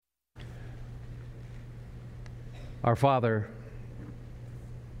Our Father,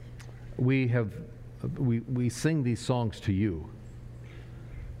 we sing these songs to you.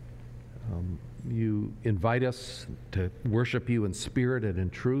 You invite us to worship you in spirit and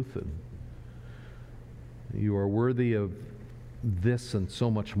in truth, and you are worthy of this and so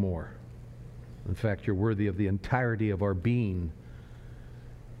much more. In fact, you're worthy of the entirety of our being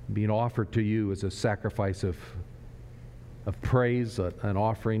offered to you as a sacrifice of praise, an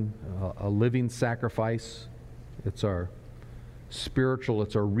offering, a living sacrifice. It's our spiritual,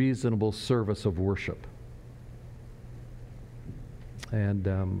 it's our reasonable service of worship.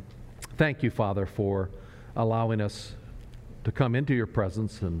 And thank you, Father, for allowing us to come into your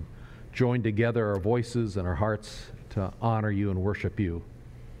presence and join together our voices and our hearts to honor you and worship you.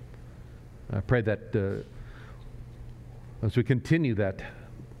 I pray that as we continue that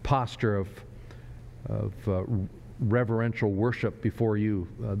posture of reverential worship before you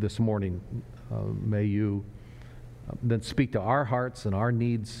this morning, may you then speak to our hearts and our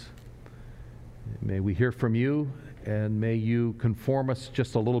needs. May we hear from you, and may you conform us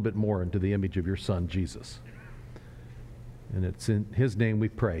just a little bit more into the image of your Son, Jesus. And it's in his name we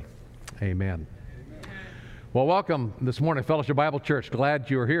pray. Amen. Well, welcome this morning, Fellowship Bible Church. Glad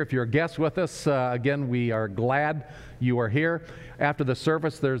you are here. If you're a guest with us, again, we are glad you are here. After the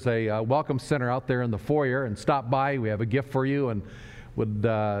service, there's a welcome center out there in the foyer, and stop by. We have a gift for you, and would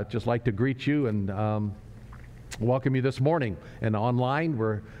just like to greet you and welcome you this morning. And online,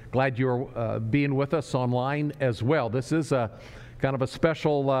 we're glad you're being with us online as well. This is a kind of a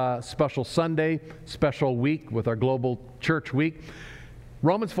special Sunday, special week with our Global Church Week.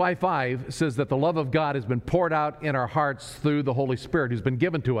 Romans 5:5 says that the love of God has been poured out in our hearts through the Holy Spirit who's been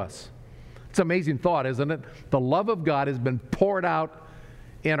given to us. It's an amazing thought, isn't it? The love of God has been poured out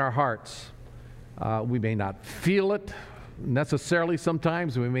in our hearts. We may not feel it necessarily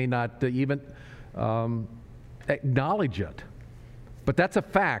sometimes. We may not even acknowledge it. But that's a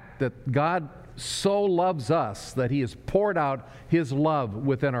fact, that God so loves us that he has poured out his love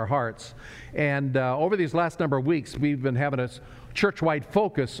within our hearts. And over these last number of weeks, we've been having a church-wide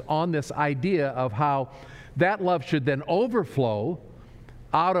focus on this idea of how that love should then overflow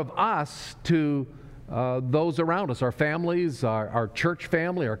out of us to those around us, our families, our church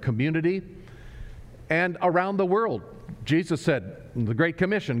family, our community, and around the world. Jesus said, the Great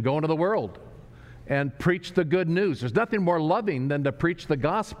Commission, go into the world and preach the good news. There's nothing more loving than to preach the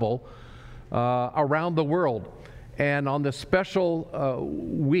gospel around the world. And on this special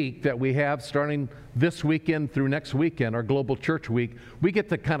week that we have starting this weekend through next weekend, our Global Church Week, we get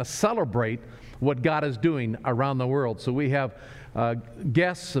to kind of celebrate what God is doing around the world. So we have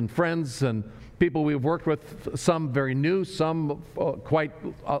guests and friends and people we've worked with, some very new, some quite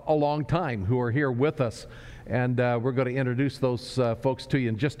a long time, who are here with us. And we're going to introduce those folks to you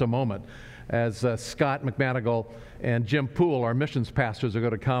in just a moment, as Scott McManigal and Jim Poole, our missions pastors, are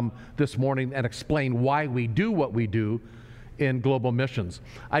going to come this morning and explain why we do what we do in global missions.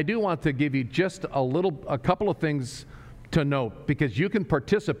 I do want to give you just a couple of things to note, because you can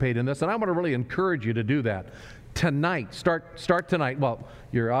participate in this, and I want to really encourage you to do that. Tonight, start tonight. Well,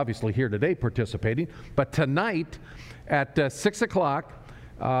 you're obviously here today participating, but tonight at 6 o'clock,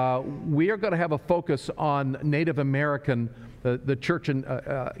 we are going to have a focus on Native American, the church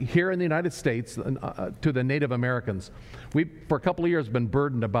here in the United States, to the Native Americans. We, for a couple of years, been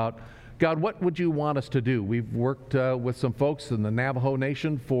burdened about, God, what would you want us to do? We've worked with some folks in the Navajo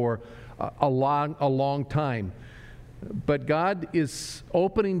Nation for a long time. But God is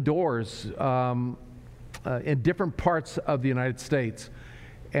opening doors in different parts of the United States.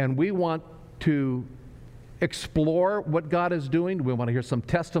 And we want to explore what God is doing. We want to hear some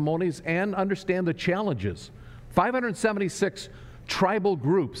testimonies and understand the challenges. 576 tribal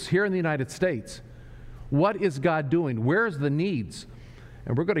groups here in the United States. What is God doing? Where's the needs?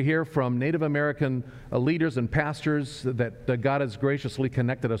 And we're going to hear from Native American leaders and pastors that God has graciously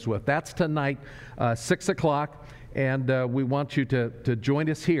connected us with. That's tonight, 6 o'clock, and we want you to join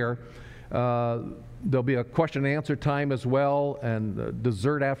us here. There'll be a question and answer time as well, and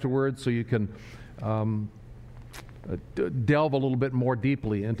dessert afterwards, so you can delve a little bit more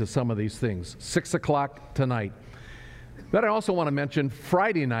deeply into some of these things. 6 o'clock tonight. But I also want to mention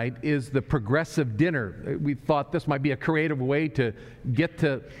Friday night is the Progressive Dinner. We thought this might be a creative way to get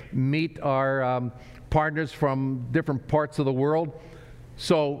to meet our partners from different parts of the world.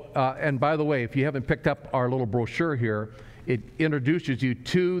 So, and by the way, if you haven't picked up our little brochure here, it introduces you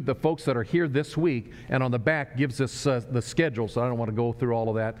to the folks that are here this week, and on the back gives us the schedule, so I don't want to go through all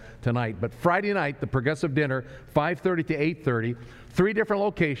of that tonight. But Friday night, the Progressive Dinner, 5:30 to 8:30, 3 different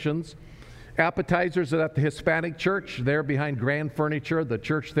locations. Appetizers are at the Hispanic Church, there behind Grand Furniture, the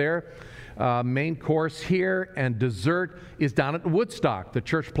church there. Main course here, and dessert is down at Woodstock, the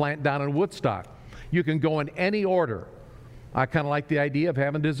church plant down in Woodstock. You can go in any order. I kind of like the idea of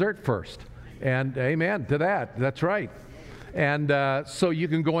having dessert first. And amen to that. That's right. And so you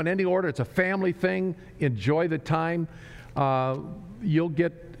can go in any order. It's a family thing. Enjoy the time. You'll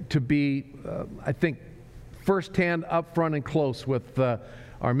get to be, I think, firsthand, up front, and close with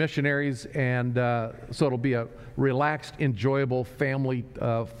our missionaries. And so it'll be a relaxed, enjoyable family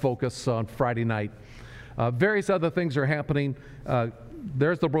focus on Friday night. Various other things are happening.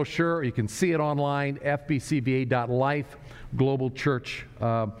 There's the brochure. You can see it online, fbcva.life, Global Church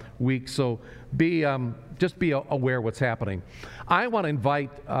Week. So just be aware what's happening. I want to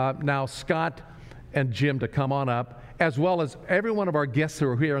invite now Scott and Jim to come on up, as well as every one of our guests who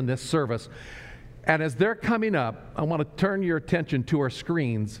are here in this service. And as they're coming up, I want to turn your attention to our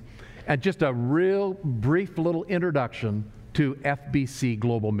screens and just a real brief little introduction to FBC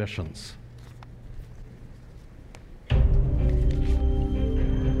Global Missions.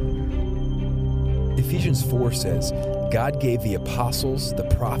 Ephesians 4 says, God gave the apostles, the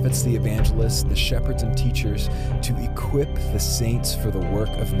prophets, the evangelists, the shepherds and teachers to equip the saints for the work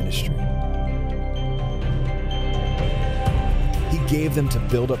of ministry. He gave them to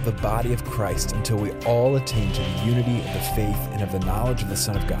build up the body of Christ until we all attain to the unity of the faith and of the knowledge of the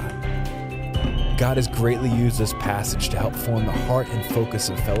Son of God. God has greatly used this passage to help form the heart and focus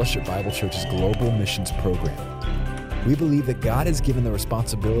of Fellowship Bible Church's Global Missions Program. We believe that God has given the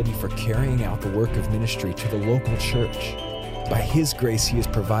responsibility for carrying out the work of ministry to the local church. By His grace, He has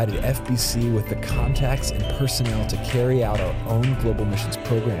provided FBC with the contacts and personnel to carry out our own Global Missions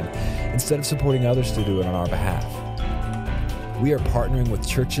Program instead of supporting others to do it on our behalf. We are partnering with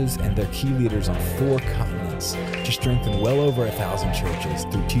churches and their key leaders on 4 continents to strengthen well over 1,000 churches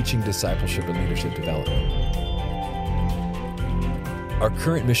through teaching, discipleship, and leadership development. Our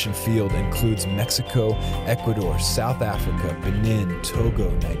current mission field includes Mexico, Ecuador, South Africa, Benin, Togo,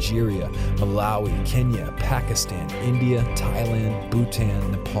 Nigeria, Malawi, Kenya, Pakistan, India, Thailand,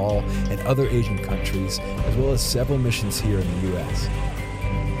 Bhutan, Nepal, and other Asian countries, as well as several missions here in the U.S.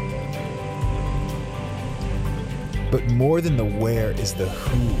 But more than the where is the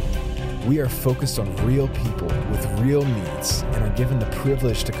who. We are focused on real people with real needs and are given the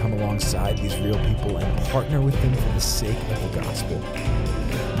privilege to come alongside these real people and partner with them for the sake of the gospel.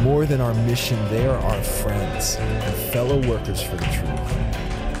 More than our mission, they are our friends and fellow workers for the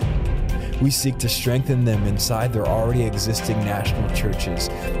truth. We seek to strengthen them inside their already existing national churches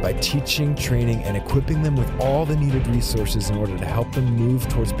by teaching, training, and equipping them with all the needed resources in order to help them move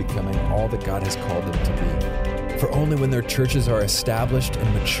towards becoming all that God has called them to be. For only when their churches are established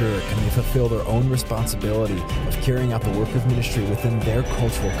and mature can they fulfill their own responsibility of carrying out the work of ministry within their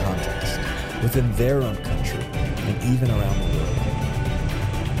cultural context, within their own country, and even around the world.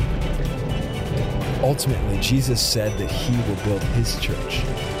 Ultimately, Jesus said that He will build His church,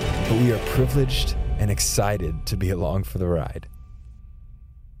 but we are privileged and excited to be along for the ride.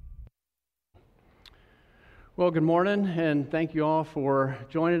 Well, good morning, and thank you all for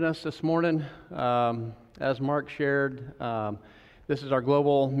joining us this morning. As Mark shared, this is our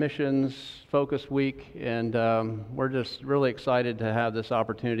Global Missions Focus Week, and we're just really excited to have this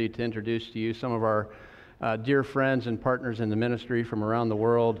opportunity to introduce to you some of our dear friends and partners in the ministry from around the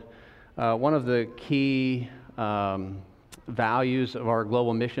world. One of the key values of our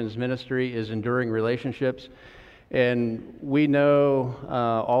Global Missions Ministry is enduring relationships. And we know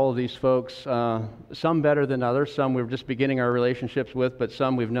all of these folks, some better than others. Some we're just beginning our relationships with, but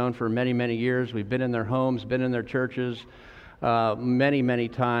some we've known for many, many years. We've been in their homes, been in their churches many, many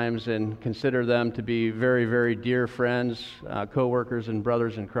times, and consider them to be very, very dear friends, co-workers, and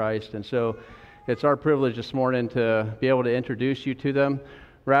brothers in Christ. And so it's our privilege this morning to be able to introduce you to them.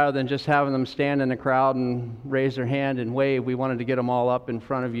 Rather than just having them stand in the crowd and raise their hand and wave, we wanted to get them all up in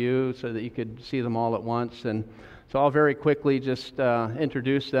front of you so that you could see them all at once. And so I'll very quickly just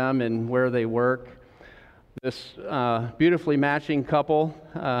introduce them and where they work. This beautifully matching couple,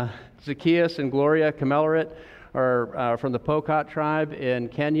 Zacchaeus and Gloria Kamelarit, are from the Pokot tribe in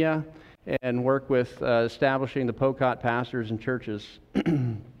Kenya and work with establishing the Pokot pastors and churches.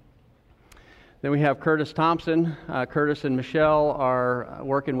 Then we have Curtis Thompson. Curtis and Michelle are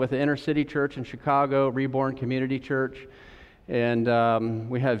working with the Inner City Church in Chicago, Reborn Community Church. And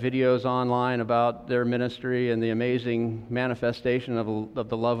we have videos online about their ministry and the amazing manifestation of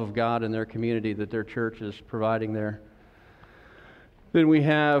the love of God in their community that their church is providing there. Then we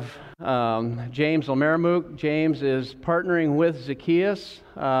have James Elmeramuk. James is partnering with Zacchaeus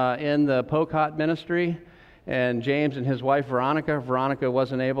in the Pokot ministry. and James and his wife Veronica. Veronica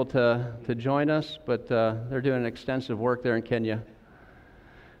wasn't able to join us, but they're doing extensive work there in Kenya.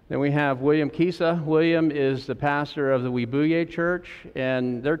 Then we have William Kisa. William is the pastor of the Webuye Church,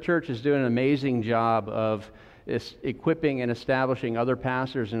 and their church is doing an amazing job of equipping and establishing other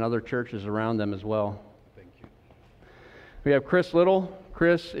pastors and other churches around them as well. Thank you. We have Chris Little.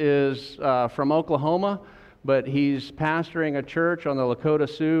 Chris is from Oklahoma, but he's pastoring a church on the Lakota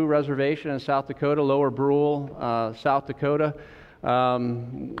Sioux Reservation in South Dakota, Lower Brule, South Dakota.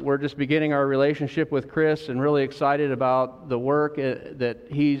 We're just beginning our relationship with Chris and really excited about the work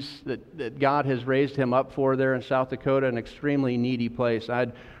that God has raised him up for there in South Dakota, an extremely needy place.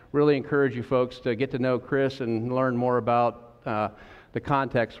 I'd really encourage you folks to get to know Chris and learn more about the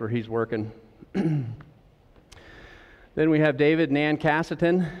context where he's working. Then we have David and Ann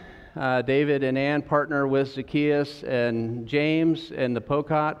Cassiton. David and Ann partner with Zacchaeus and James in the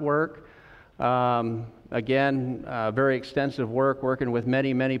POCOT work. Again, very extensive work, working with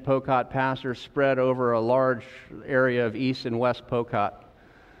many, many POCOT pastors spread over a large area of East and West POCOT.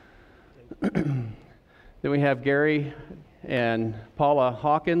 Then we have Gary and Paula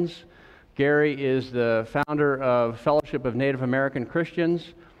Hawkins. Gary is the founder of Fellowship of Native American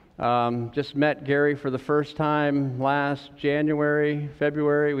Christians. Just met Gary for the first time last January,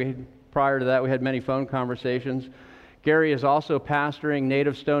 February. Prior to that, we had many phone conversations. Gary is also pastoring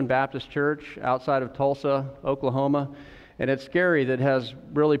Native Stone Baptist Church outside of Tulsa, Oklahoma, and it's Gary that has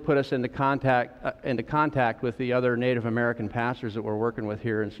really put us into contact with the other Native American pastors that we're working with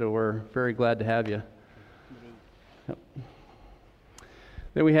here, and so we're very glad to have you. Yep.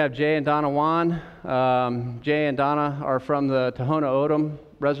 Then we have Jay and Donna Wan. Jay and Donna are from the Tohono O'odham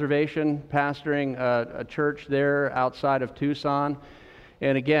Reservation, pastoring a church there outside of Tucson.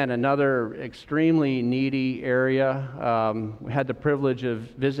 And again, another extremely needy area. We had the privilege of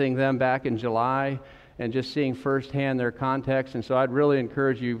visiting them back in July and just seeing firsthand their context. And so I'd really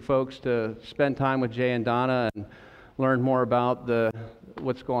encourage you folks to spend time with Jay and Donna and learn more about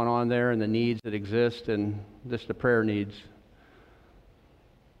what's going on there and the needs that exist and just the prayer needs.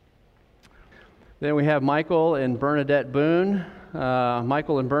 Then we have Michael and Bernadette Boone.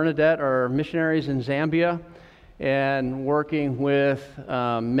 Michael and Bernadette are missionaries in Zambia and working with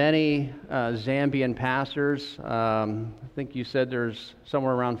many Zambian pastors. I think you said there's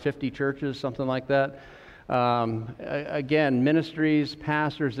somewhere around 50 churches, something like that. Again, ministries,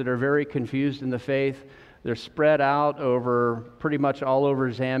 pastors that are very confused in the faith. They're spread out over pretty much all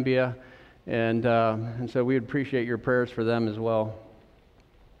over Zambia, and so we would appreciate your prayers for them as well.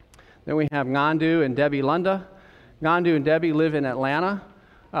 Then we have Ngandu and Debbie Lunda. Ngandu and Debbie live in Atlanta,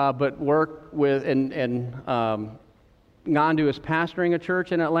 but work with, and Ngandu is pastoring a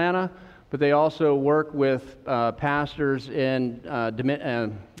church in Atlanta, but they also work with pastors in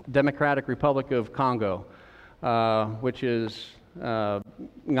Democratic Republic of Congo, which is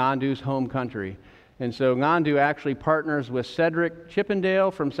Ngandu's home country. And so Ngandu actually partners with Cedric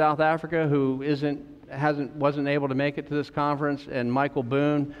Chippendale from South Africa, who wasn't able to make it to this conference, and Michael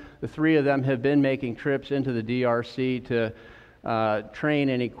Boone. The three of them have been making trips into the DRC to train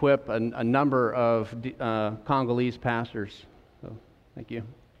and equip a number of Congolese pastors. So, thank you.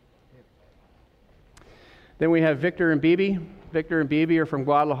 Then we have Victor and Bibi. Victor and Bibi are from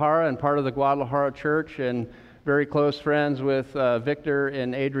Guadalajara and part of the Guadalajara Church, and very close friends with Victor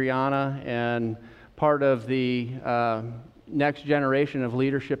and Adriana, and part of the next generation of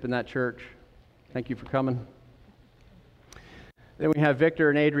leadership in that church. Thank you for coming. Then we have Victor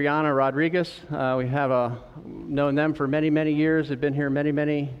and Adriana Rodriguez. We have known them for many, many years. They've been here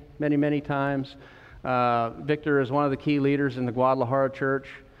many times. Victor is one of the key leaders in the Guadalajara Church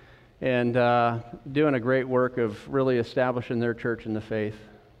and doing a great work of really establishing their church in the faith.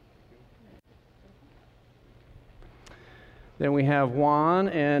 Then we have Juan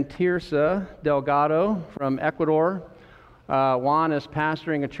and Tirsa Delgado from Ecuador. Juan is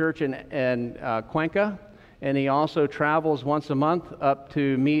pastoring a church in Cuenca, and he also travels once a month up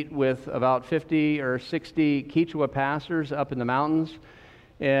to meet with about 50 or 60 Quechua pastors up in the mountains.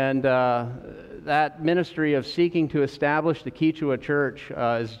 And that ministry of seeking to establish the Quechua church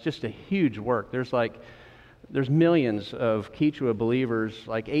is just a huge work. There's millions of Quechua believers,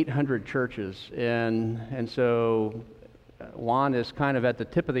 like 800 churches, and so Juan is kind of at the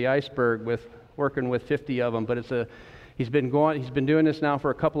tip of the iceberg with working with 50 of them. But he's been doing this now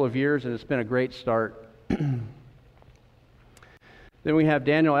for a couple of years, and it's been a great start. Then we have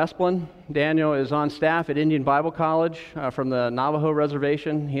Daniel Esplin. Daniel is on staff at Indian Bible College from the Navajo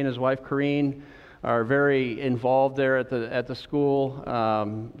Reservation. He and his wife Corrine are very involved there at the school,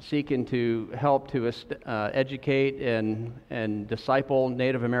 seeking to help to educate and disciple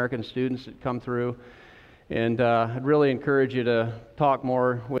Native American students that come through. And I'd really encourage you to talk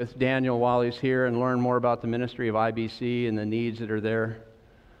more with Daniel while he's here and learn more about the ministry of IBC and the needs that are there.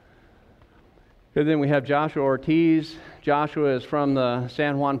 And then we have Joshua Ortiz. Joshua is from the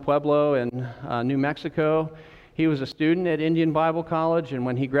San Juan Pueblo in New Mexico. He was a student at Indian Bible College, and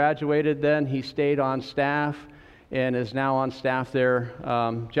when he graduated then, he stayed on staff and is now on staff there.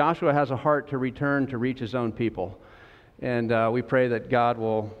 Joshua has a heart to return to reach his own people. And we pray that God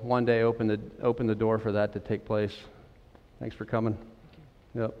will one day open the door for that to take place. Thanks for coming.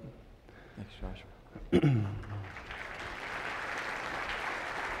 Yep. Thanks, Joshua.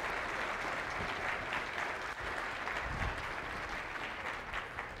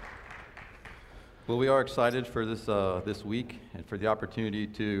 Well, we are excited for this week and for the opportunity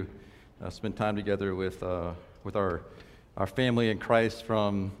to spend time together with our family in Christ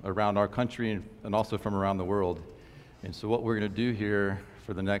from around our country and also from around the world. And so what we're going to do here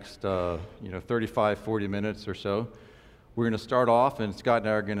for the next 35, 40 minutes or so, we're going to start off, and Scott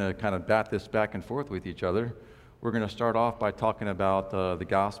and I are going to kind of bat this back and forth with each other. We're going to start off by talking about the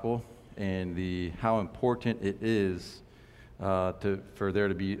gospel and how important it is for there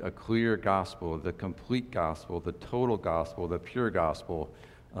to be a clear gospel, the complete gospel, the total gospel, the pure gospel,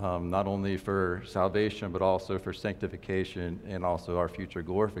 not only for salvation but also for sanctification and also our future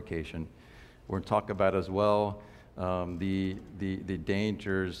glorification. We're going to talk about as well the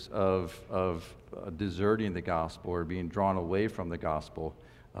dangers of deserting the gospel or being drawn away from the gospel,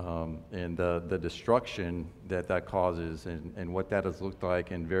 and the destruction that causes, and what that has looked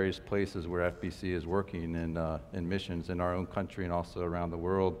like in various places where FBC is working in missions in our own country and also around the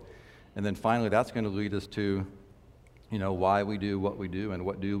world. And then finally, that's going to lead us to why we do what we do and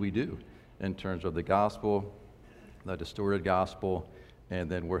what do we do in terms of the gospel, the distorted gospel, and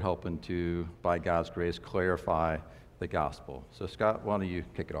then we're helping to, by God's grace, clarify the gospel. So Scott, why don't you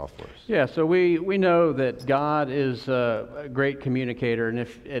kick it off for us? Yeah, so we know that God is a great communicator,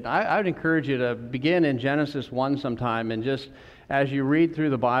 and I would encourage you to begin in Genesis 1 sometime, and just as you read through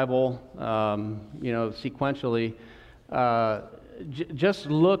the Bible, sequentially, just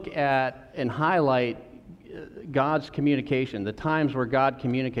look at and highlight God's communication, the times where God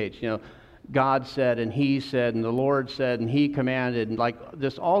communicates. God said, and He said, and the Lord said, and He commanded, and like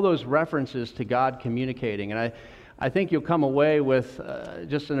this, all those references to God communicating. And I think you'll come away with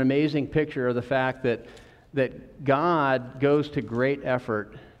just an amazing picture of the fact that God goes to great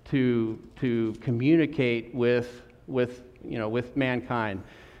effort to communicate with mankind.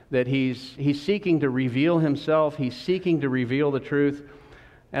 That He's seeking to reveal Himself. He's seeking to reveal the truth.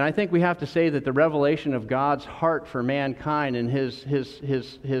 And I think we have to say that the revelation of God's heart for mankind and his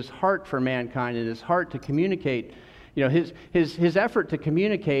heart for mankind and His heart to communicate, his effort to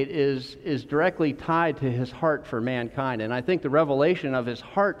communicate is directly tied to His heart for mankind. And I think the revelation of His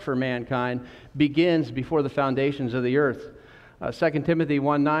heart for mankind begins before the foundations of the earth. 2 Timothy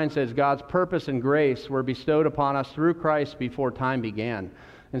 1:9 says, God's purpose and grace were bestowed upon us through Christ before time began.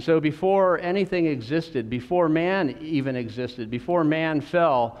 And so before anything existed, before man even existed, before man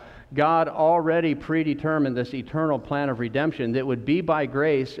fell, God already predetermined this eternal plan of redemption that would be by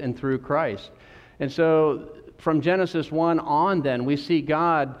grace and through Christ. And so from Genesis 1 on then, we see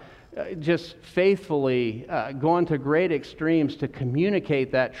God just faithfully going to great extremes to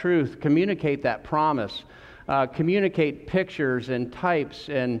communicate that truth, communicate that promise, communicate pictures and types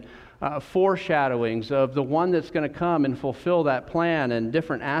and foreshadowings of the one that's going to come and fulfill that plan and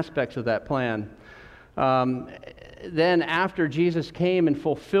different aspects of that plan. Then after Jesus came and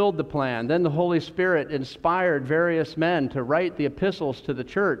fulfilled the plan, then the Holy Spirit inspired various men to write the epistles to the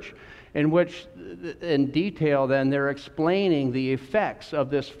church, in which in detail then they're explaining the effects of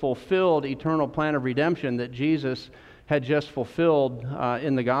this fulfilled eternal plan of redemption that Jesus had just fulfilled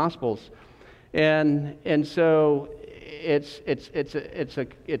in the Gospels. And so it's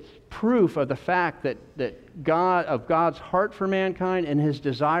proof of the fact that God's heart for mankind and His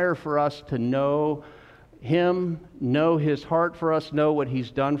desire for us to know Him, know His heart for us, know what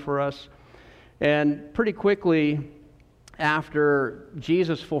He's done for us. And pretty quickly after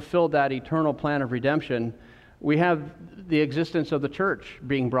Jesus fulfilled that eternal plan of redemption, we have the existence of the church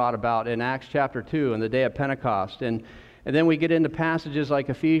being brought about in Acts chapter 2 and the day of Pentecost. And then we get into passages like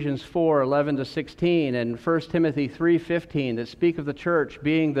Ephesians 4:11-16 and 1 Timothy 3:15 that speak of the church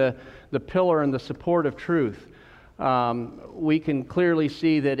being the pillar and the support of truth. We can clearly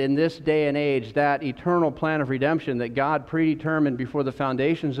see that in this day and age, that eternal plan of redemption that God predetermined before the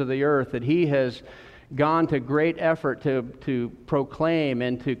foundations of the earth, that He has gone to great effort to proclaim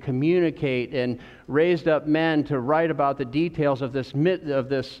and to communicate and raised up men to write about the details of this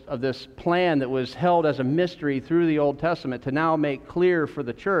plan that was held as a mystery through the Old Testament to now make clear for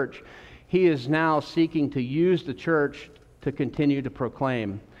the church. he is now seeking to use the church to continue to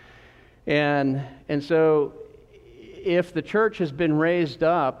proclaim. And so if the church has been raised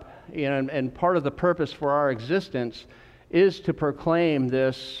up, and part of the purpose for our existence is to proclaim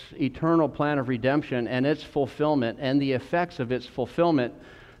this eternal plan of redemption and its fulfillment and the effects of its fulfillment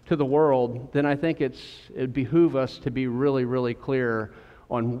to the world, then I think it behooves us to be really, really clear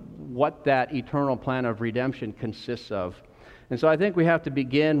on what that eternal plan of redemption consists of. And so I think we have to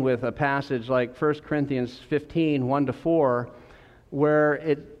begin with a passage like 1 Corinthians 15, 1-4,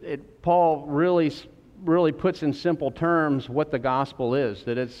 where Paul really puts in simple terms what the gospel is,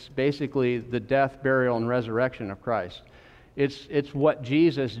 that it's basically the death, burial, and resurrection of Christ. It's what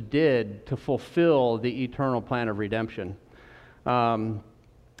Jesus did to fulfill the eternal plan of redemption. And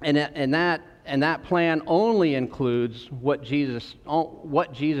that plan only includes what Jesus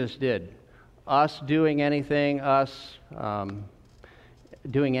did. Us doing anything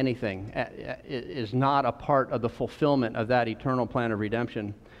is not a part of the fulfillment of that eternal plan of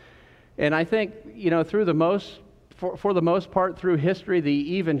redemption. And I think, for the most part through history,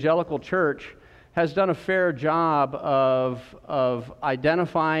 the evangelical church has done a fair job of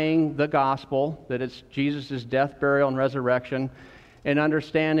identifying the gospel, that it's Jesus' death, burial, and resurrection, and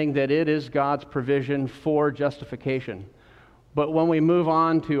understanding that it is God's provision for justification. But when we move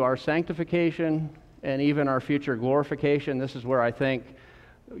on to our sanctification and even our future glorification, this is where I think,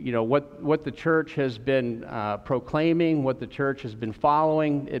 what the church has been proclaiming, what the church has been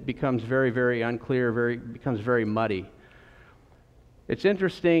following, it becomes very, very unclear, becomes very muddy. It's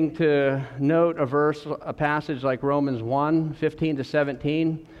interesting to note a passage like Romans 1,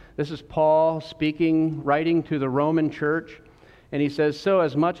 15-17. This is Paul writing to the Roman church. And he says, "So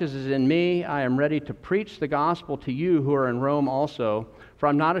as much as is in me, I am ready to preach the gospel to you who are in Rome also. For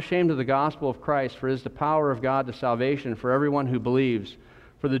I'm not ashamed of the gospel of Christ, for it is the power of God to salvation for everyone who believes,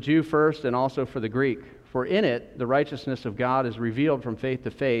 for the Jew first and also for the Greek. For in it the righteousness of God is revealed from faith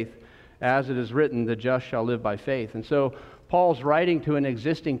to faith, as it is written, the just shall live by faith." And so Paul's writing to an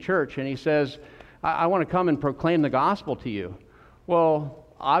existing church, and he says, I want to come and proclaim the gospel to you. Well,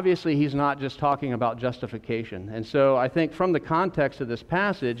 obviously, he's not just talking about justification. And so I think from the context of this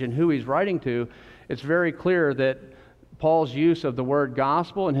passage and who he's writing to, it's very clear that Paul's use of the word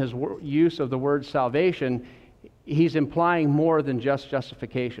gospel and his use of the word salvation, he's implying more than just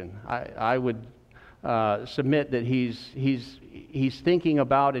justification. I would submit that he's thinking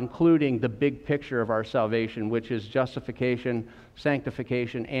about including the big picture of our salvation, which is justification,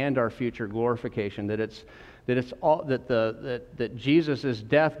 sanctification, and our future glorification. That Jesus'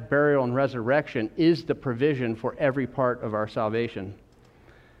 death, burial, and resurrection is the provision for every part of our salvation.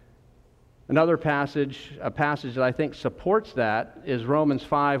 Another passage, a passage that I think supports that, is Romans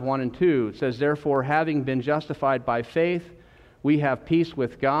 5, 1 and 2. It says, "Therefore, having been justified by faith, we have peace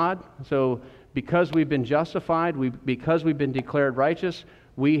with God." So because we've been justified, because we've been declared righteous,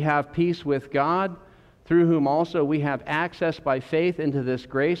 we have peace with God, through whom also we have access by faith into this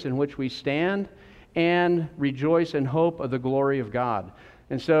grace in which we stand, and rejoice in hope of the glory of God.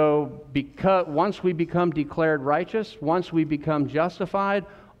 And so once we become declared righteous, once we become justified,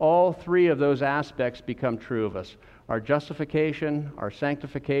 all three of those aspects become true of us: our justification, our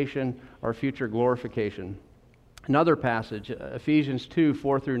sanctification, our future glorification. Another passage, Ephesians 2,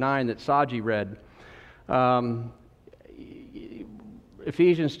 4-9, that Saji read.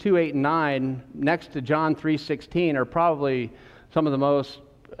 Ephesians 2, 8, and 9, next to John 3:16, are probably some of the most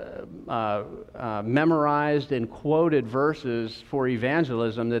memorized and quoted verses for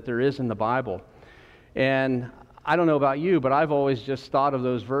evangelism that there is in the Bible. And I don't know about you, but I've always just thought of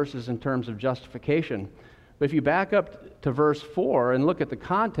those verses in terms of justification. But if you back up to verse 4 and look at the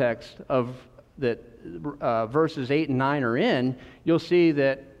context of that verses 8 and 9 are in, you'll see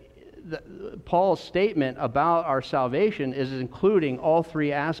that Paul's statement about our salvation is including all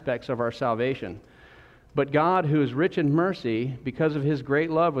three aspects of our salvation. "But God, who is rich in mercy, because of his great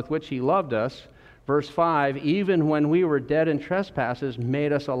love with which he loved us," verse 5, "even when we were dead in trespasses,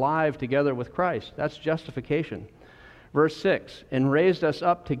 made us alive together with Christ." That's justification. Verse 6, "and raised us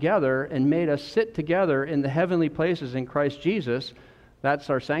up together and made us sit together in the heavenly places in Christ Jesus." That's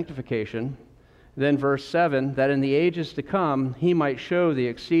our sanctification. Then verse 7, "that in the ages to come he might show the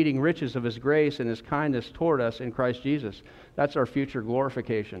exceeding riches of his grace and his kindness toward us in Christ Jesus." That's our future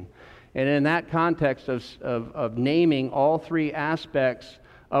glorification. And in that context of naming all three aspects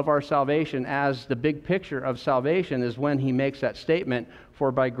of our salvation as the big picture of salvation is when he makes that statement,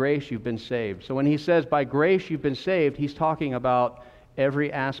 "for by grace you've been saved." So when he says by grace you've been saved, he's talking about every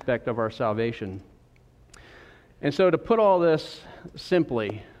aspect of our salvation. And so to put all this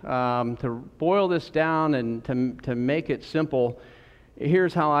simply, to boil this down and to make it simple,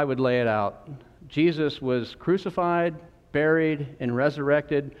 Here's how I would lay it out. Jesus was crucified, buried, and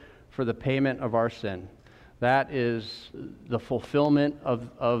resurrected for the payment of our sin. That is the fulfillment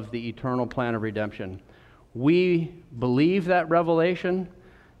of the eternal plan of redemption. We believe that revelation.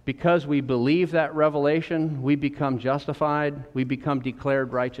 Because we believe that revelation, we become justified, we become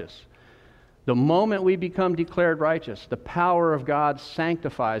declared righteous. The moment we become declared righteous, the power of God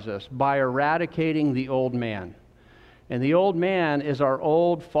sanctifies us by eradicating the old man. And the old man is our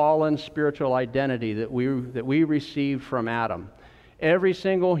old fallen spiritual identity that we received from Adam. Every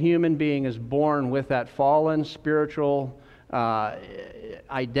single human being is born with that fallen spiritual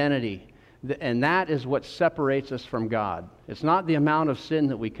identity. And that is what separates us from God. It's not the amount of sin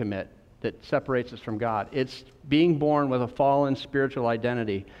that we commit that separates us from God. It's being born with a fallen spiritual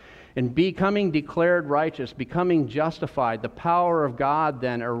identity. And becoming declared righteous, becoming justified, the power of God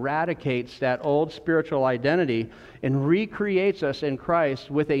then eradicates that old spiritual identity and recreates us in Christ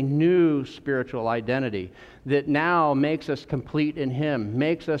with a new spiritual identity that now makes us complete in Him,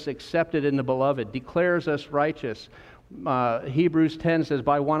 makes us accepted in the Beloved, declares us righteous. Hebrews 10 says,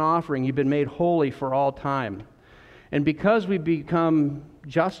 by one offering you've been made holy for all time. And because we become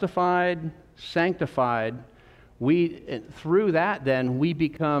justified, sanctified, through that then we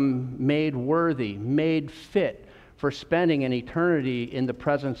become made worthy, made fit for spending an eternity in the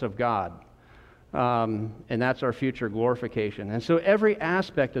presence of God. And that's our future glorification. And so every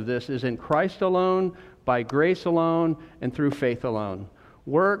aspect of this is in Christ alone, by grace alone, and through faith alone.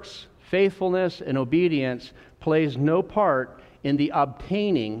 Works, faithfulness, and obedience plays no part in the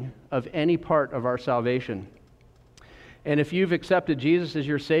obtaining of any part of our salvation. And if you've accepted Jesus as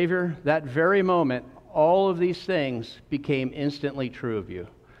your Savior, that very moment, all of these things became instantly true of you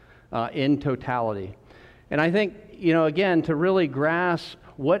in totality. And I think, again, to really grasp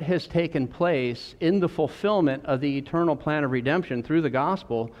what has taken place in the fulfillment of the eternal plan of redemption through the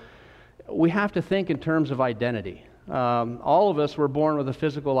gospel, we have to think in terms of identity. All of us were born with a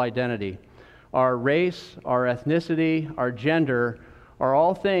physical identity. Our race, our ethnicity, our gender are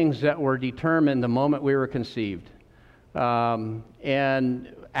all things that were determined the moment we were conceived.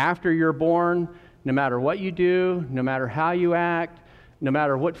 And after you're born, no matter what you do, no matter how you act, no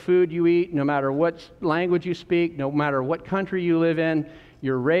matter what food you eat, no matter what language you speak, no matter what country you live in,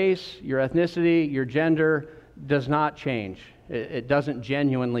 your race, your ethnicity, your gender does not change. It doesn't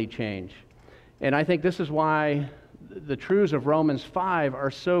genuinely change. And I think this is why the truths of Romans 5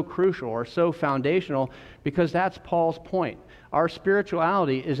 are so crucial or so foundational, because that's Paul's point. Our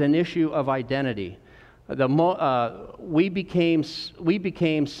spirituality is an issue of identity. We became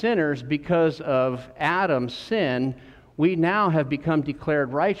sinners because of Adam's sin. We now have become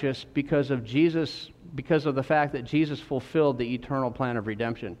declared righteous because of the fact that Jesus fulfilled the eternal plan of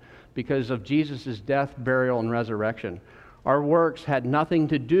redemption, because of Jesus' death, burial, and resurrection. Our works had nothing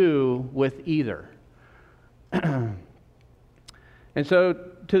to do with either. And so,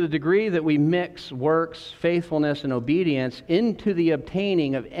 to the degree that we mix works, faithfulness, and obedience into the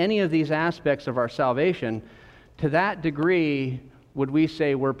obtaining of any of these aspects of our salvation, to that degree would we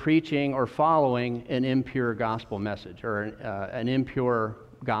say we're preaching or following an impure gospel message, or an impure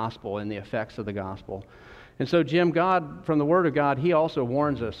gospel in the effects of the gospel. And so, Jim, God, from the Word of God, He also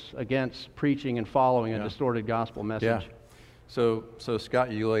warns us against preaching and following a distorted gospel message. Yeah. So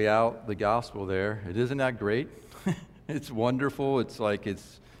Scott, you lay out the gospel there. Isn't that great? It's wonderful. It's like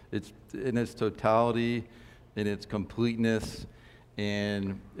it's in its totality, in its completeness.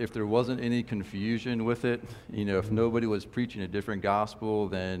 And if there wasn't any confusion with it, if nobody was preaching a different gospel,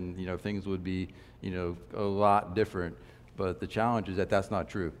 then, things would be, a lot different. But the challenge is that that's not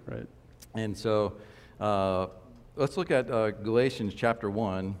true. Right. And so let's look at Galatians chapter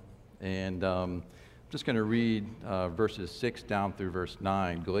 1. And I'm just going to read verses 6 down through verse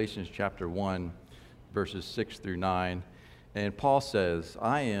 9. Galatians chapter 1, verses 6 through 9. And Paul says,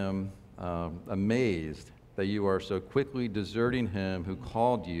 I am amazed that you are so quickly deserting him who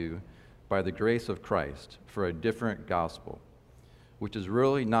called you by the grace of Christ for a different gospel, which is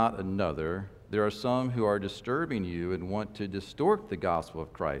really not another. There are some who are disturbing you and want to distort the gospel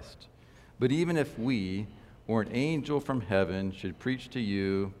of Christ. But even if we or an angel from heaven should preach to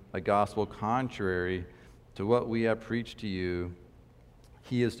you a gospel contrary to what we have preached to you,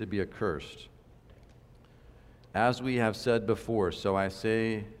 he is to be accursed. As we have said before, so I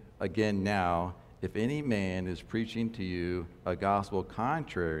say again now, if any man is preaching to you a gospel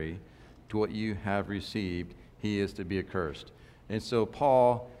contrary to what you have received, he is to be accursed. And so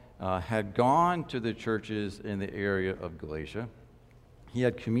Paul had gone to the churches in the area of Galatia. He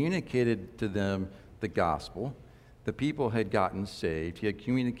had communicated to them the gospel. The people had gotten saved. He had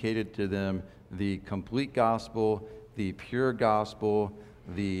communicated to them the complete gospel, the pure gospel,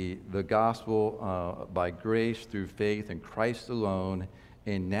 the gospel by grace through faith in Christ alone.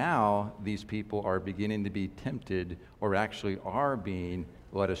 And now these people are beginning to be tempted, or actually are being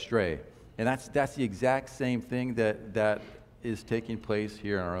led astray. And that's the exact same thing that is taking place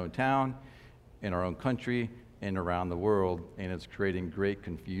here in our own town, in our own country, and around the world, and it's creating great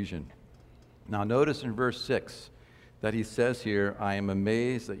confusion. Now notice in verse 6 that he says here, I am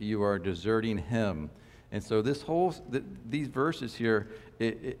amazed that you are deserting him. And so these verses here,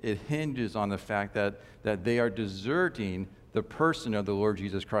 it hinges on the fact that they are deserting the person of the Lord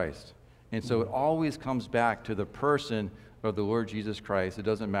Jesus Christ. And so it always comes back to the person of the Lord Jesus Christ. It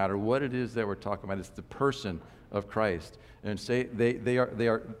doesn't matter what it is that we're talking about, it's the person of Christ. And say they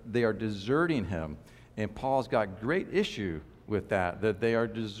are deserting him. And Paul's got great issue with that they are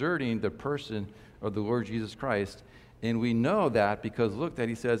deserting the person of the Lord Jesus Christ. And we know that because look that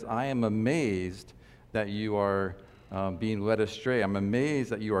he says, I am amazed that you are being led astray. I'm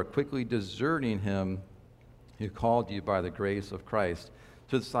amazed that you are quickly deserting him who called you by the grace of Christ.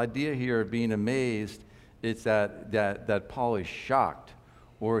 So this idea here of being amazed, it's that Paul is shocked,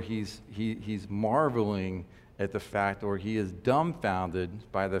 or he's marveling at the fact, or he is dumbfounded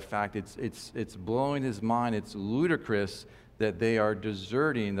by the fact. It's blowing his mind. It's ludicrous that they are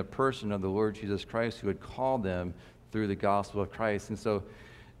deserting the person of the Lord Jesus Christ who had called them through the gospel of Christ. And so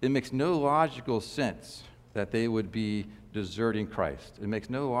it makes no logical sense that they would be deserting Christ. It makes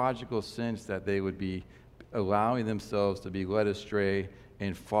no logical sense that they would be allowing themselves to be led astray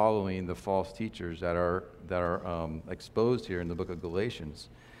and following the false teachers that are exposed here in the book of Galatians.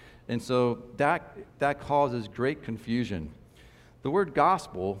 And so that causes great confusion. The word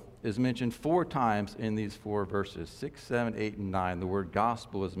gospel is mentioned 4 times in these 4 verses, 6, 7, 8, and 9. The word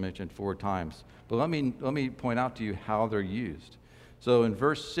gospel is mentioned 4 times. But let me point out to you how they're used. So in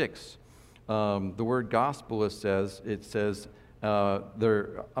verse 6, the word gospel says,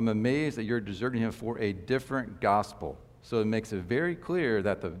 I'm amazed that you're deserting him for a different gospel. So it makes it very clear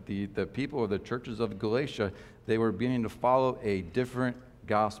that the people of the churches of Galatia, they were beginning to follow a different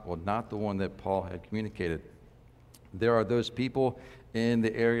gospel, not the one that Paul had communicated. There are those people in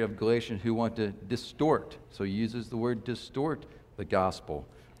the area of Galatians who want to distort. So he uses the word distort the gospel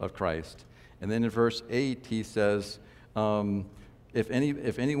of Christ. And then in verse 8 he says, if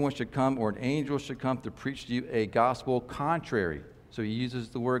anyone should come, or an angel should come to preach to you a gospel contrary. So he uses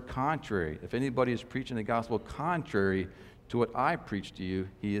the word contrary. If anybody is preaching the gospel contrary to what I preach to you,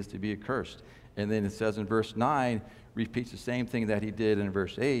 he is to be accursed. And then it says in verse 9, repeats the same thing that he did in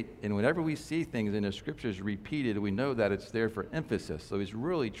verse 8. And whenever we see things in the scriptures repeated, we know that it's there for emphasis. So he's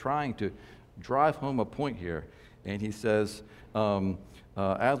really trying to drive home a point here. And he says,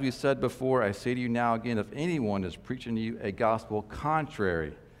 as we said before, I say to you now again, if anyone is preaching to you a gospel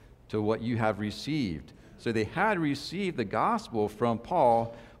contrary to what you have received. So they had received the gospel from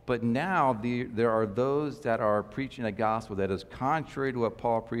Paul, but now there are those that are preaching a gospel that is contrary to what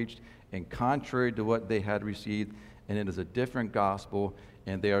Paul preached and contrary to what they had received, and it is a different gospel,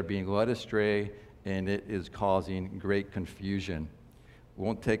 and they are being led astray, and it is causing great confusion. We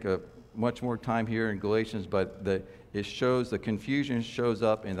won't take much more time here in Galatians, but the confusion shows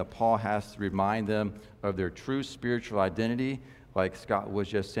up, and Paul has to remind them of their true spiritual identity, like Scott was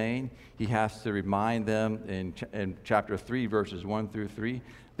just saying. He has to remind them in chapter 3, verses 1 through 3,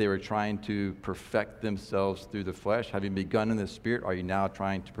 they were trying to perfect themselves through the flesh. Having begun in the Spirit, are you now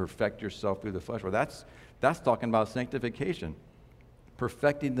trying to perfect yourself through the flesh? Well, that's talking about sanctification,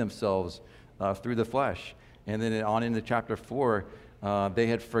 perfecting themselves through the flesh. And then on into chapter 4, they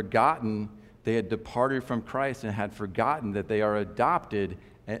had departed from Christ and had forgotten that they are adopted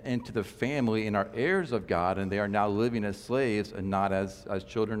into the family and are heirs of God, and they are now living as slaves and not as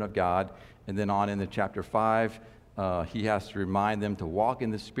children of God. And then on into chapter 5, he has to remind them to walk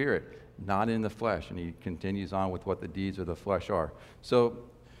in the Spirit, not in the flesh. And he continues on with what the deeds of the flesh are. So,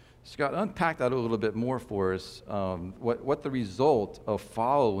 Scott, unpack that a little bit more for us, what the result of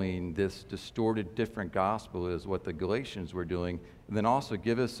following this distorted, different gospel is, what the Galatians were doing, and then also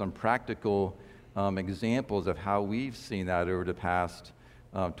give us some practical examples of how we've seen that over the past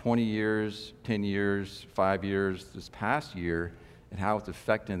 20 years, 10 years, 5 years, this past year, and how it's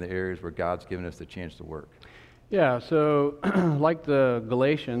affecting the areas where God's given us the chance to work. Yeah, so like the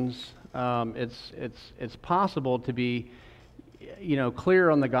Galatians, it's possible to be clear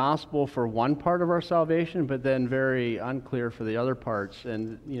on the gospel for one part of our salvation, but then very unclear for the other parts.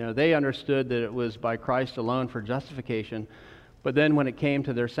 And, they understood that it was by Christ alone for justification, but then when it came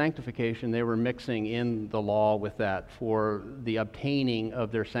to their sanctification, they were mixing in the law with that for the obtaining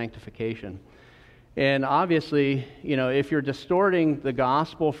of their sanctification. And obviously, if you're distorting the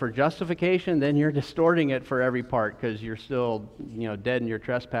gospel for justification, then you're distorting it for every part, because you're still, dead in your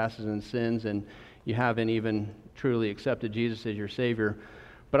trespasses and sins, and you haven't even truly accepted Jesus as your Savior.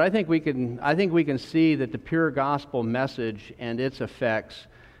 But I think we can see that the pure gospel message and its effects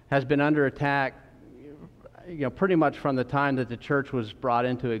has been under attack, pretty much from the time that the church was brought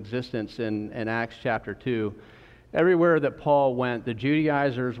into existence in Acts chapter 2. Everywhere that Paul went, the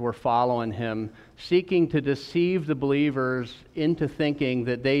Judaizers were following him, seeking to deceive the believers into thinking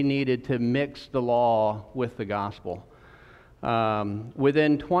that they needed to mix the law with the gospel.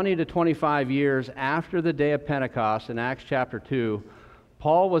 Within 20 to 25 years after the day of Pentecost in Acts chapter 2,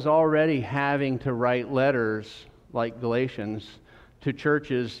 Paul was already having to write letters like Galatians to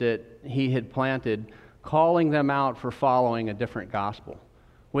churches that he had planted, calling them out for following a different gospel.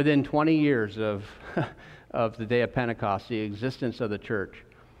 Within 20 years of the day of Pentecost, the existence of the church.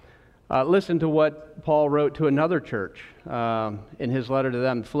 Listen to what Paul wrote to another church in his letter to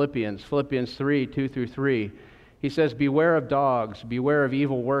them, Philippians 3, 2 through 3. He says, "Beware of dogs, beware of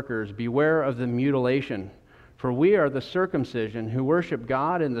evil workers, beware of the mutilation. For we are the circumcision who worship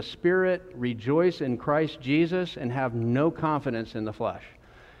God in the Spirit, rejoice in Christ Jesus, and have no confidence in the flesh."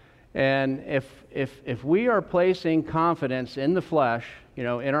 And if we are placing confidence in the flesh, in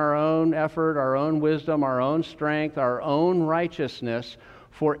our own effort, our own wisdom, our own strength, our own righteousness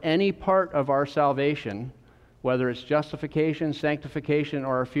for any part of our salvation, whether it's justification, sanctification,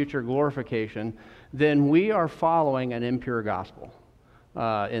 or our future glorification, then we are following an impure gospel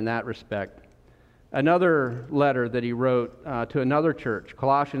in that respect. Another letter that he wrote to another church,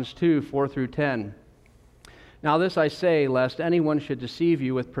 Colossians 2, 4 through 10. "Now this I say, lest anyone should deceive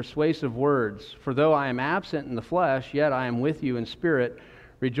you with persuasive words. For though I am absent in the flesh, yet I am with you in spirit,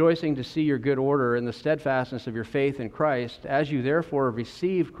 rejoicing to see your good order and the steadfastness of your faith in Christ. As you therefore have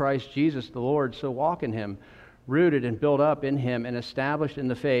received Christ Jesus the Lord, so walk in him, rooted and built up in him and established in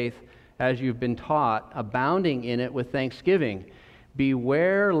the faith as you've been taught, abounding in it with thanksgiving.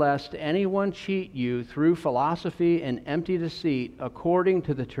 Beware lest anyone cheat you through philosophy and empty deceit, according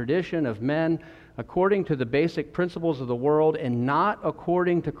to the tradition of men, according to the basic principles of the world, and not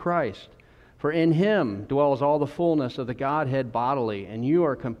according to Christ. For in him dwells all the fullness of the Godhead bodily, and you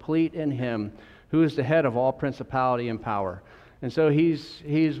are complete in him, who is the head of all principality and power." And so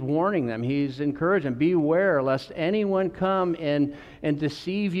he's warning them, he's encouraging them, beware lest anyone come and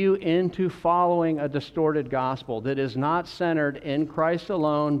deceive you into following a distorted gospel that is not centered in Christ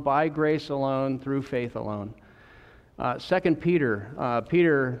alone, by grace alone, through faith alone. 2 Peter,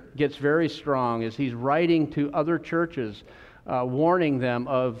 Peter gets very strong as he's writing to other churches, warning them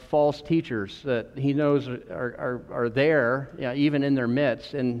of false teachers that he knows are there, even in their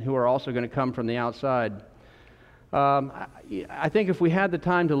midst, and who are also going to come from the outside. I think if we had the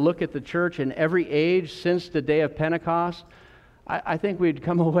time to look at the church in every age since the day of Pentecost, I think we'd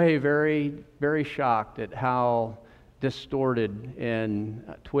come away very, very shocked at how distorted and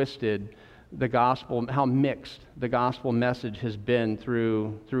twisted the gospel, how mixed the gospel message has been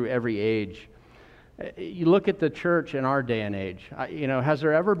through every age. You look at the church in our day and age, has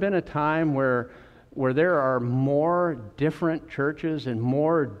there ever been a time where there are more different churches and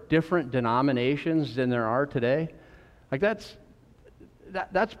more different denominations than there are today? Like that's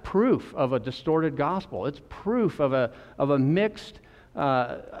proof of a distorted gospel. It's proof of a mixed,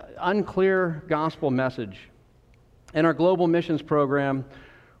 unclear gospel message. In our global missions program,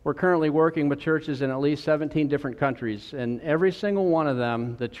 we're currently working with churches in at least 17 different countries, and every single one of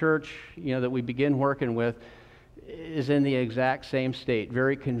them, the church that we begin working with, is in the exact same state,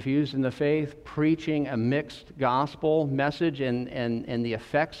 very confused in the faith, preaching a mixed gospel message and the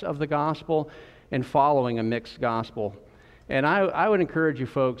effects of the gospel, and following a mixed gospel. And I would encourage you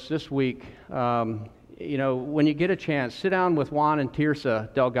folks this week, when you get a chance, sit down with Juan and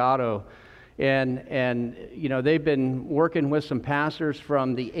Tirsa Delgado, and they've been working with some pastors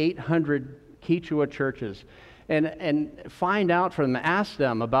from the 800 Quechua churches, and find out from them, ask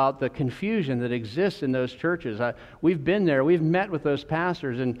them about the confusion that exists in those churches. We've been there, we've met with those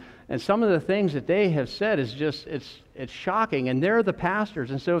pastors, and some of the things that they have said is just, it's shocking, and they're the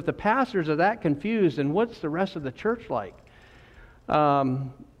pastors. And so if the pastors are that confused, then what's the rest of the church like?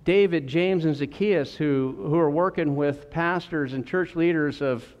 David, James, and Zacchaeus, who are working with pastors and church leaders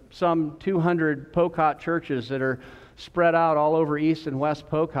of some 200 Pokot churches that are spread out all over East and West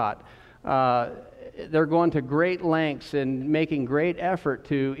Pokot. They're going to great lengths and making great effort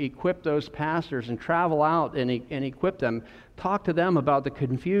to equip those pastors and travel out and equip them. Talk to them about the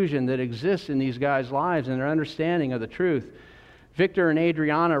confusion that exists in these guys' lives and their understanding of the truth. Victor and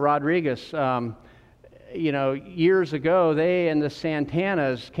Adriana Rodriguez, years ago, they and the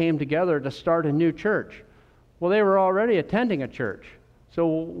Santanas came together to start a new church. Well, they were already attending a church. So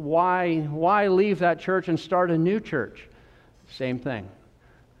why leave that church and start a new church? Same thing.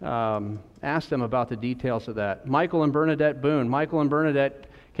 Ask them about the details of that. Michael and Bernadette Boone. Michael and Bernadette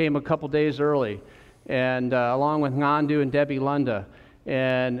came a couple days early, and along with Ngandu and Debbie Lunda.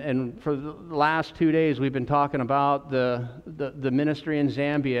 And for the last 2 days, we've been talking about the ministry in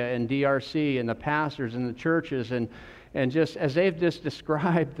Zambia and DRC and the pastors and the churches, and just as they've just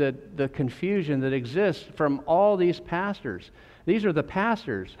described the confusion that exists from all these pastors. These are the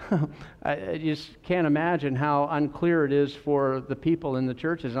pastors. I just can't imagine how unclear it is for the people in the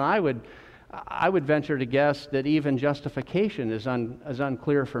churches. And I would venture to guess that even justification is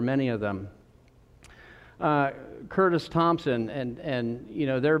unclear for many of them. Curtis Thompson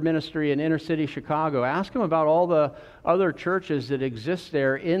and their ministry in inner city Chicago. Ask them about all the other churches that exist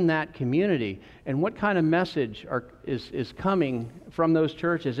there in that community and what kind of message is coming from those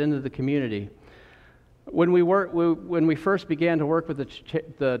churches into the community. When we first began to work with the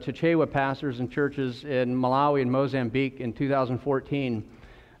Chichewa pastors and churches in Malawi and Mozambique in 2014,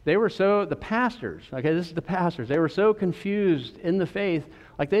 they were the pastors, okay, this is the pastors, they were so confused in the faith,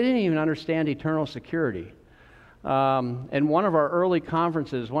 like they didn't even understand eternal security. And one of our early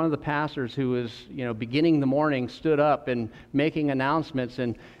conferences, one of the pastors who was, beginning the morning stood up and making announcements,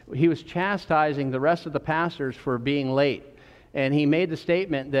 and he was chastising the rest of the pastors for being late. And he made the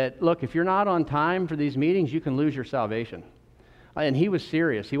statement that, look, if you're not on time for these meetings, you can lose your salvation. And he was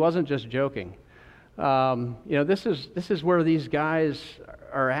serious. He wasn't just joking. This is where these guys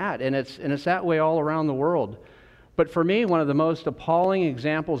are at, and it's that way all around the world. But for me, one of the most appalling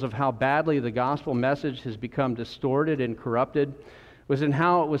examples of how badly the gospel message has become distorted and corrupted was in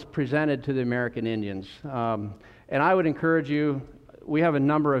how it was presented to the American Indians. And I would encourage you, we have a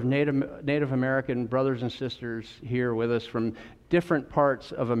number of Native American brothers and sisters here with us from different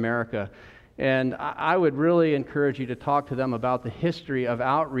parts of America. And I would really encourage you to talk to them about the history of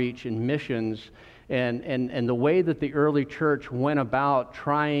outreach and missions and the way that the early church went about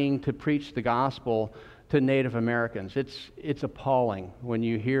trying to preach the gospel to Native Americans. It's appalling when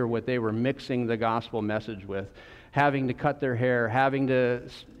you hear what they were mixing the gospel message with, having to cut their hair, having to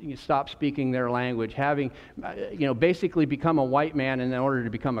stop speaking their language, having, basically become a white man in order to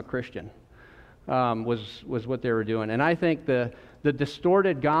become a Christian, was what they were doing. And I think the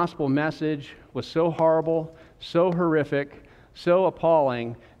distorted gospel message was so horrible, so horrific, so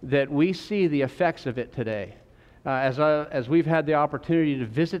appalling that we see the effects of it today. As we've had the opportunity to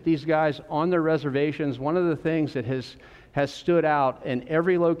visit these guys on their reservations, one of the things that has stood out in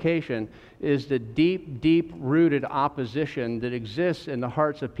every location is the deep-rooted opposition that exists in the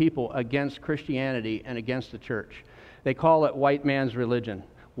hearts of people against Christianity and against the church. They call it white man's religion.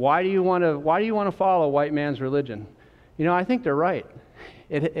 Why do you want to follow white man's religion? I think they're right.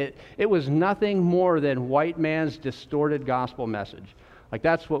 It was nothing more than white man's distorted gospel message. Like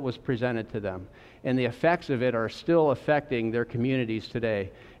that's what was presented to them. And the effects of it are still affecting their communities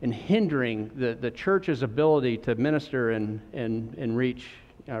today and hindering the church's ability to minister and reach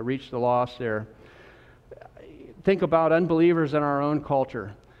the lost there. Think about unbelievers in our own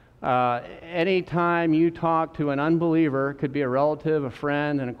culture. Anytime you talk to an unbeliever, it could be a relative, a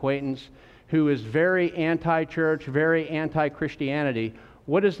friend, an acquaintance, who is very anti-church, very anti-Christianity,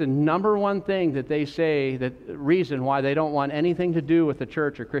 what is the number one thing that they say, that reason why they don't want anything to do with the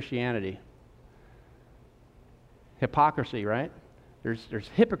church or Christianity? Hypocrisy, right? There's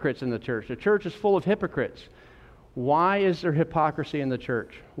hypocrites in the church. The church is full of hypocrites. Why is there hypocrisy in the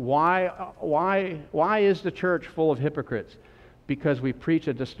church? Why is the church full of hypocrites? Because we preach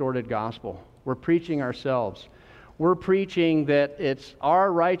a distorted gospel. We're preaching ourselves. We're preaching that it's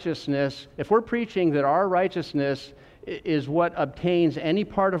our righteousness. If we're preaching that our righteousness is what obtains any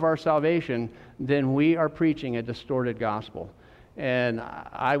part of our salvation, then we are preaching a distorted gospel. And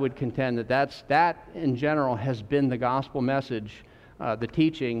I would contend that in general has been the gospel message, the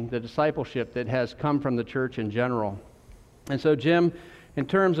teaching, the discipleship that has come from the church in general. And so, Jim, in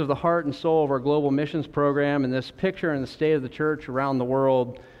terms of the heart and soul of our global missions program and this picture and the state of the church around the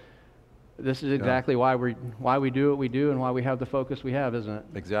world, this is exactly why we do what we do and why we have the focus we have, isn't it?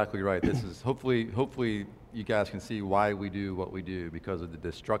 Exactly right. This is hopefully you guys can see why we do what we do, because of the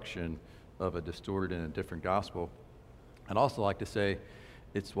destruction of a distorted and a different gospel. I'd also like to say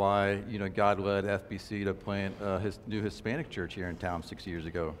it's why God led FBC to plant his new Hispanic church here in town 6 years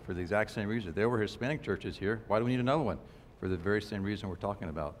ago, for the exact same reason. There were Hispanic churches here. Why do we need another one? For the very same reason we're talking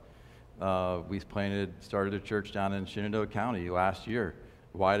about. We started a church down in Shenandoah County last year.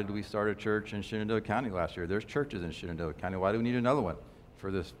 Why did we start a church in Shenandoah County last year? There's churches in Shenandoah County. Why do we need another one? For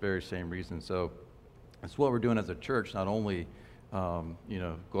this very same reason. So It's what we're doing as a church, not only,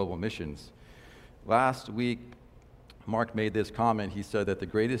 global missions. Last week, Mark made this comment. He said that the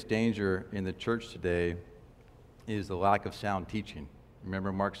greatest danger in the church today is the lack of sound teaching.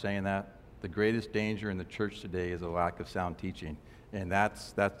 Remember Mark saying that? The greatest danger in the church today is a lack of sound teaching. And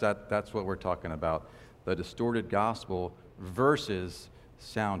that's what we're talking about. The distorted gospel versus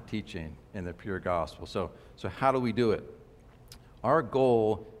sound teaching in the pure gospel. So how do we do it? Our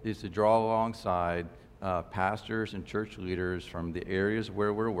goal is to draw alongside pastors and church leaders from the areas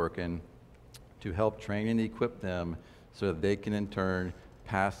where we're working to help train and equip them so that they can in turn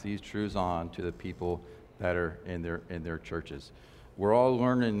pass these truths on to the people that are in their churches. We're all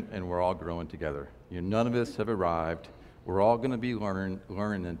learning and we're all growing together. None of us have arrived. We're all going to be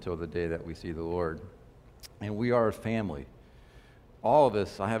learning until the day that we see the Lord. And we are a family. All of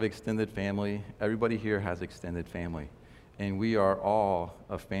us, I have extended family. Everybody here has extended family. And we are all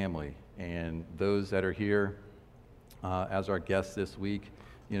a family. And those that are here as our guests this week,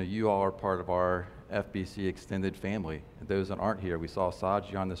 you all are part of our FBC extended family. And those that aren't here, we saw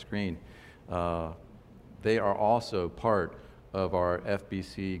Saji on the screen. They are also part of our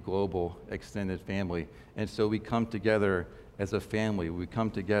FBC Global extended family. And so we come together as a family. We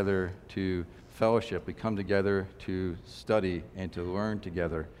come together to fellowship. We come together to study and to learn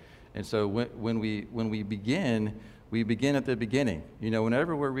together. And so when we begin at the beginning.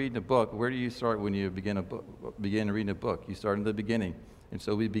 Whenever we're reading a book, where do you start when you begin reading a book? You start in the beginning. And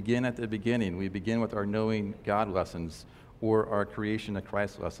so we begin at the beginning. We begin with our knowing God lessons or our creation of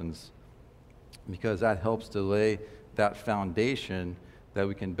Christ lessons, because that helps to lay that foundation that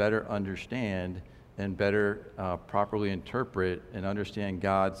we can better understand and better properly interpret and understand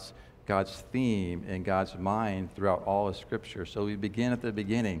God's theme and God's mind throughout all of Scripture. So we begin at the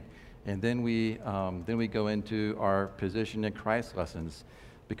beginning, and then we go into our position in Christ lessons,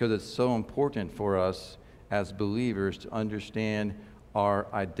 because it's so important for us as believers to understand our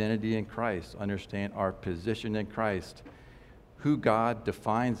identity in Christ, understand our position in Christ, who God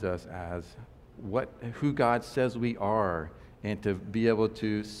defines us as, who God says we are, and to be able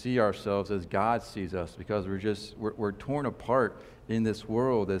to see ourselves as God sees us, because we're torn apart in this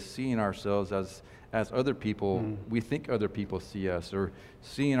world as seeing ourselves as other people, we think other people see us, or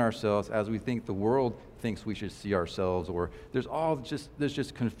seeing ourselves as we think the world thinks we should see ourselves, or there's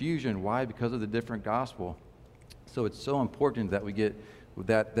just confusion. Why? Because of the different gospel. So it's so important that we get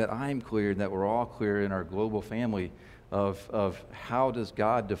that I'm clear, that we're all clear in our global family of how does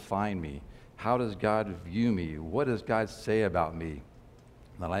God define me? How does God view me? What does God say about me?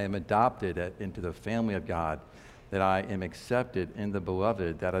 That I am adopted into the family of God, that I am accepted in the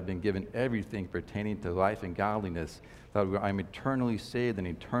beloved, that I've been given everything pertaining to life and godliness, that I'm eternally saved and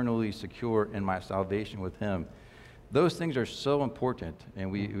eternally secure in my salvation with Him. Those things are so important, and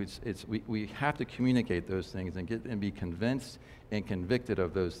we have to communicate those things and be convinced and convicted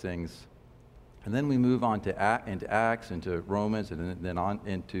of those things. And then we move on into Acts, into Romans, and then on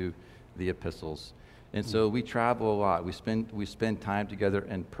into the epistles. And so we travel a lot. We spend time together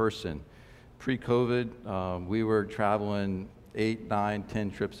in person. Pre-COVID, we were traveling 8, 9,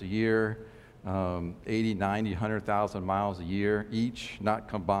 10 trips a year, 80, 90, 100,000 miles a year each, not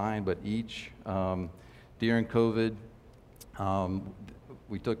combined, but each. During COVID,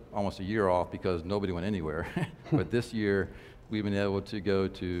 we took almost a year off because nobody went anywhere. But this year, we've been able to go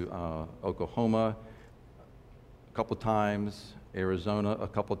to Oklahoma a couple times, Arizona a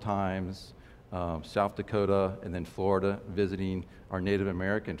couple times, South Dakota, and then Florida, visiting our Native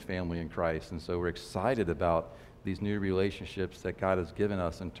American family in Christ. And so we're excited about these new relationships that God has given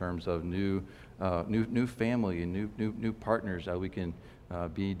us in terms of new family and new partners that we can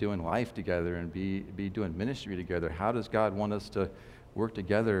be doing life together and be doing ministry together. How does God want us to work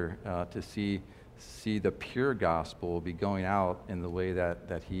together to see the pure gospel be going out in the way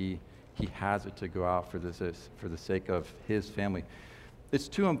that He has it to go out for the sake of His family? It's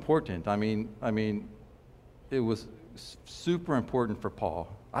too important. I mean, it was super important for Paul.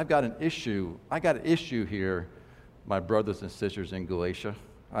 I got an issue here, my brothers and sisters in Galatia.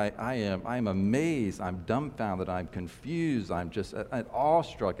 I am amazed. I'm dumbfounded. I'm confused. I'm just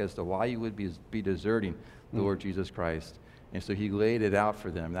awestruck as to why you would be deserting the Lord Jesus Christ. And so he laid it out for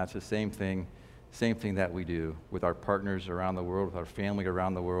them. That's the same thing that we do with our partners around the world, with our family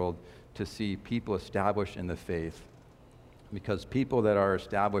around the world, to see people established in the faith. Because people that are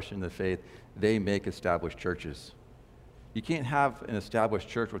established in the faith, they make established churches. You can't have an established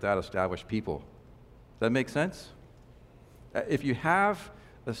church without established people. Does that make sense? If you have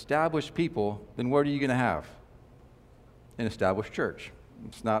established people, then what are you going to have? An established church.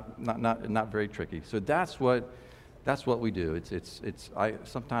 It's not very tricky. So that's what that's what we do.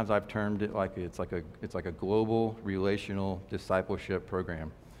 Sometimes I've termed it like it's like a global relational discipleship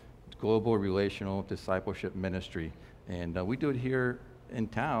program, global relational discipleship ministry, and we do it here in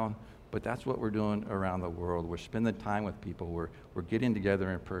town. But that's what we're doing around the world. We're spending time with people. We're getting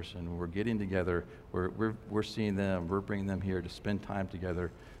together in person. We're getting together. We're seeing them. We're bringing them here to spend time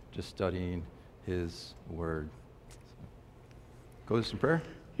together, just studying His Word. Close us in prayer.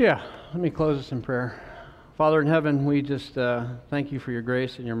 Yeah, let me close us in prayer. Father in heaven, we just thank you for your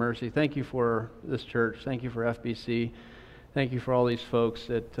grace and your mercy. Thank you for this church. Thank you for FBC. Thank you for all these folks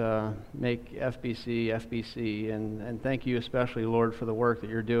that make FBC, and thank you especially, Lord, for the work that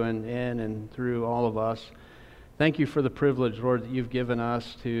you're doing in and through all of us. Thank you for the privilege, Lord, that you've given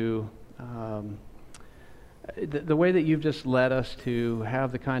us to, the way that you've just led us to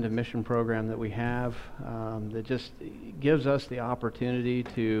have the kind of mission program that we have, that just gives us the opportunity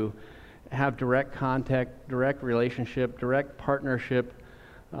to have direct contact, direct relationship, direct partnership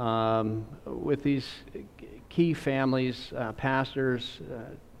with these key families, pastors,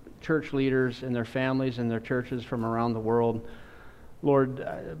 church leaders and their families and their churches from around the world. Lord,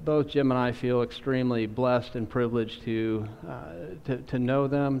 both Jim and I feel extremely blessed and privileged to know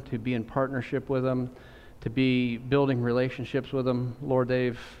them, to be in partnership with them, to be building relationships with them. Lord,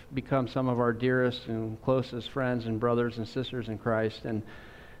 they've become some of our dearest and closest friends and brothers and sisters in Christ. And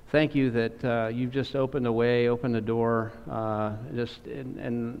thank you that you've just opened a way, opened a door, just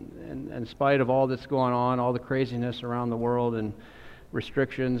in spite of all that's going on, all the craziness around the world and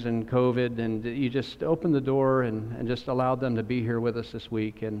restrictions and COVID, and you just opened the door and just allowed them to be here with us this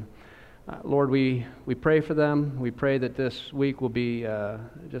week. And Lord, we pray for them. We pray that this week will be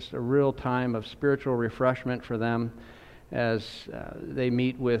just a real time of spiritual refreshment for them as they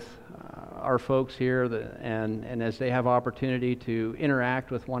meet with our folks here, and as they have opportunity to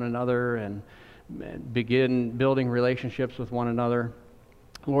interact with one another and begin building relationships with one another.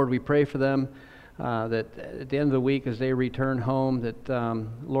 Lord, we pray for them that at the end of the week as they return home, that,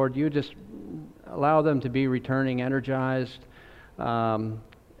 Lord, you just allow them to be returning energized.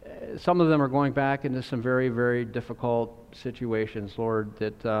 Some of them are going back into some very, very difficult situations, Lord,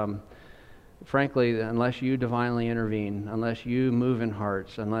 that frankly, unless you divinely intervene, unless you move in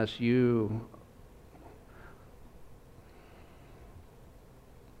hearts, unless you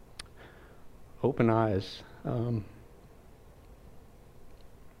open eyes, there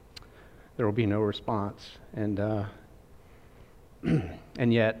will be no response. And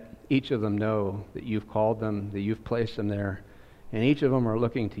and yet, each of them know that you've called them, that you've placed them there, and each of them are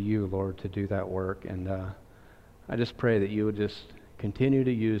looking to you, Lord, to do that work. And I just pray that you would just continue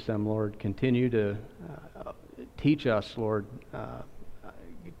to use them, Lord. Continue to teach us, Lord.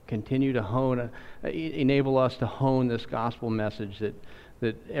 Continue to hone, enable us to hone this gospel message,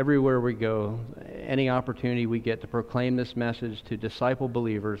 that everywhere we go, any opportunity we get to proclaim this message to disciple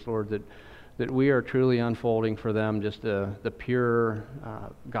believers, Lord, that we are truly unfolding for them just the pure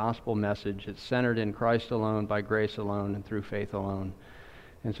gospel message. It's centered in Christ alone, by grace alone, and through faith alone.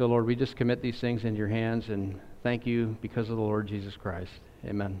 And so, Lord, we just commit these things into your hands and thank you because of the Lord Jesus Christ.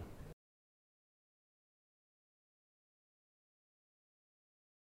 Amen.